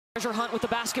Treasure Hunt with the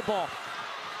basketball.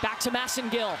 Back to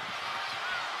Massengill.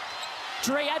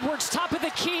 Dre Edwards, top of the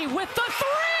key with the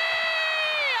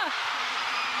three!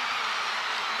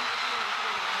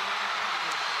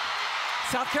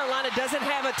 South Carolina doesn't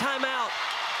have a timeout.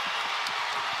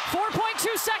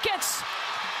 4.2 seconds.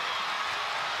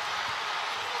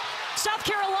 South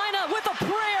Carolina with a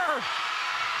prayer.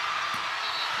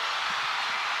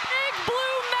 Big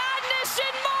Blue Madness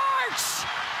in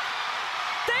March.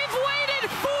 They've waited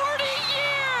 40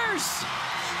 years.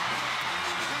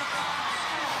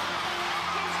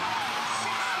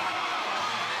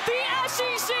 The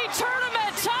SEC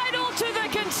tournament title to the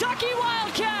Kentucky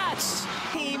Wildcats.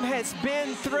 Team has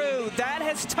been through. That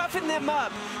has toughened them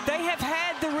up. They have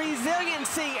had the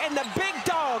resiliency and the big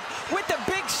dog with the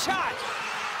big shot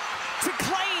to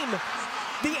claim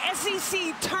the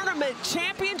SEC tournament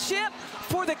championship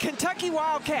for the Kentucky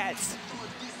Wildcats.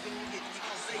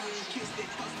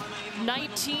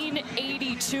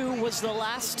 1982 was the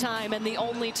last time and the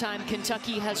only time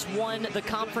Kentucky has won the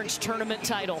conference tournament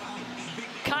title.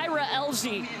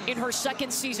 Kysre in her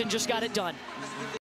second season just got it done.